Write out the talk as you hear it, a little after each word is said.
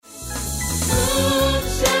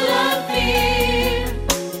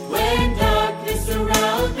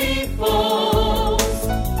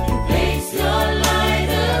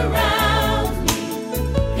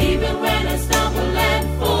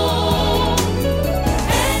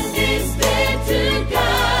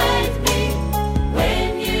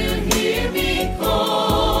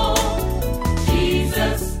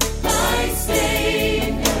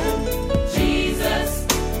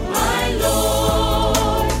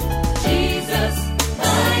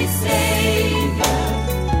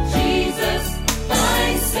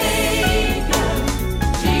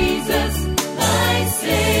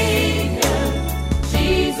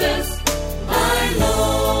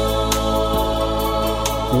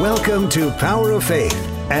Welcome to Power of Faith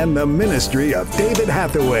and the ministry of David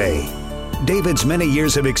Hathaway. David's many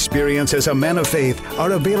years of experience as a man of faith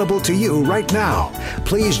are available to you right now.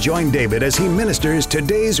 Please join David as he ministers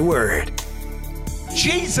today's word.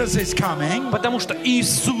 Jesus is coming, Потому что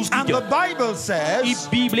Иисус and the идет. Bible И says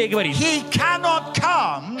Библия говорит, he cannot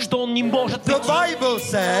come. что Он не может The прийти. Bible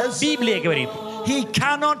says Библия говорит, he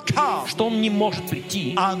cannot come что Он не может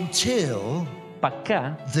прийти, until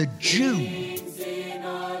пока the Jew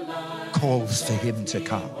calls for him to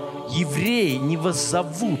come. евреи не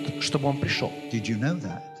воззовут, чтобы Он пришел. Did you know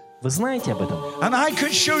that? Вы знаете об этом? And I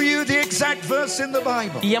could show you the exact verse in the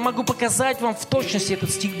Bible. И я могу показать вам в точности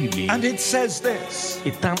этот стих Библии. And it says this.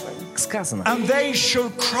 И там сказано, And they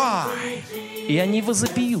shall cry, и они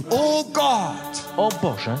возопьют: "O God, «О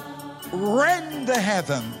Боже, rend the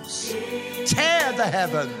heavens, tear the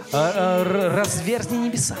heavens, разверзни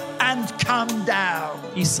небеса and come down."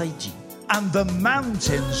 и сойди». And the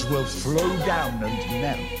mountains will flow down and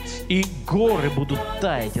melt. И горы будут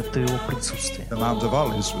таять от Твоего присутствия. The Mount of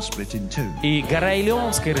Olives was split in two. И гора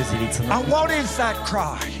Илионская разделится на And what is that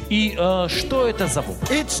cry? И что это за вопль?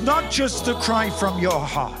 It's not just a cry from your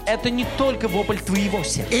heart. Это не только вопль твоего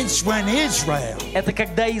сердца. It's when Israel, Это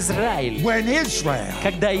когда Израиль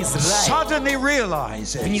suddenly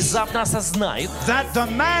realizes внезапно осознает, that the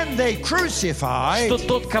man they crucified что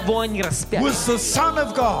тот, кого они распяли, was the Son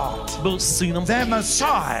of God, был сыном their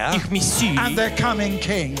Messiah, их Мессии and their coming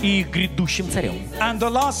King. и их грядущим царем. And the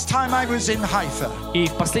last time I was in Haifa, И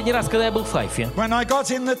в последний раз, когда я был в Хайфе, when I got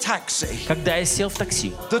in the taxi, когда я сел в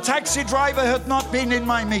такси, the taxi driver had not been in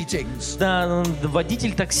my meetings. да,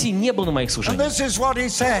 водитель такси не был на моих And слушаниях. this is what he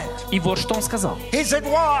said. И вот что он сказал. He said,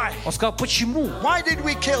 "Why? Он сказал: почему? Why did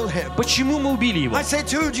we kill him?" Почему мы убили его? I said,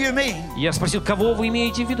 "Who do you mean?" Я спросил, кого вы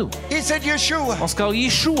имеете в виду? He said, "Yeshua. Он сказал: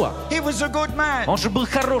 Иешуа. He was a good man. Он же был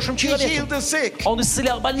хорошим He человеком. healed the sick. Он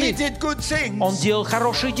исцелял He больных. did good Он things." делал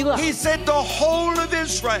хорошие дела. He said, "The whole of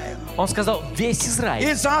Israel Он сказал: весь Израиль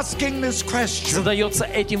is asking this question. задается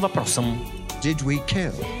этим вопросом: Did we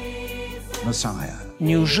kill Messiah?"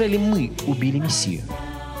 неужели мы убили Мессию?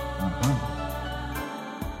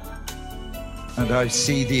 And I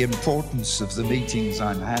see the importance of the meetings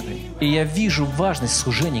I'm having И я вижу важность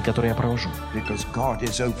служений, которые я провожу. because God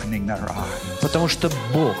is opening their eyes. Потому что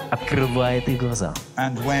Бог открывает их глаза.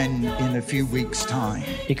 And when in a few weeks' time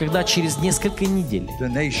И когда через несколько недель the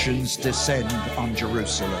nations descend on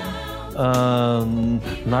Jerusalem,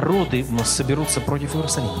 народы соберутся против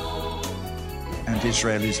Иерусалима, and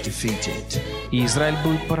Israel is defeated, и Израиль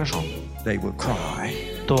будет поражен, they will cry,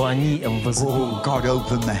 то они возопьют: "Oh God,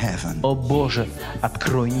 open the heaven «О Боже,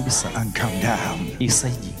 открой небеса and come down и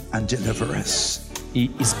сойди, and deliver us."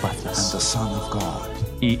 и избавь And нас». the Son of God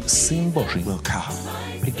И Сын Божий will come.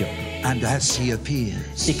 придет. And as He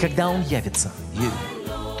appears, И когда Он явится, you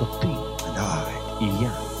то ты and I и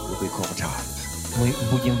я, will be caught up мы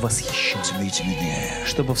будем восхищены, to meet Him in the air.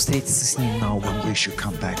 чтобы встретиться с Ним на And облаке. we shall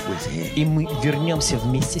come back with Him. И мы вернемся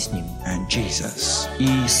вместе с Ним. And Jesus И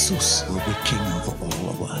Иисус will be King of all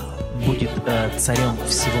the world. будет царем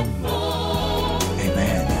всего мира.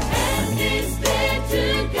 Amen. Is there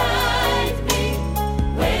to guide me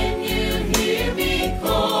when you hear me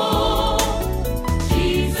call?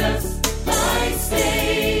 Jesus, my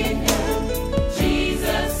Savior,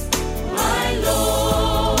 Jesus, my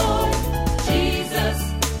Lord, Jesus,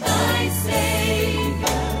 my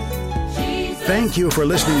Savior, Jesus. Thank you for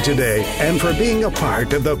listening today and for being a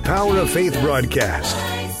part of the Power of Faith broadcast.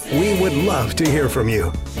 We would love to hear from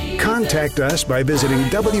you. Contact us by visiting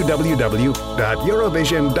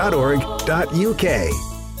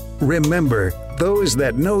www.eurovision.org.uk. Remember, those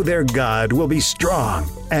that know their God will be strong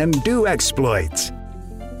and do exploits.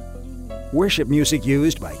 Worship music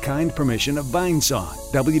used by kind permission of Vinesong.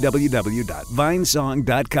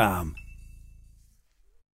 www.vinesong.com.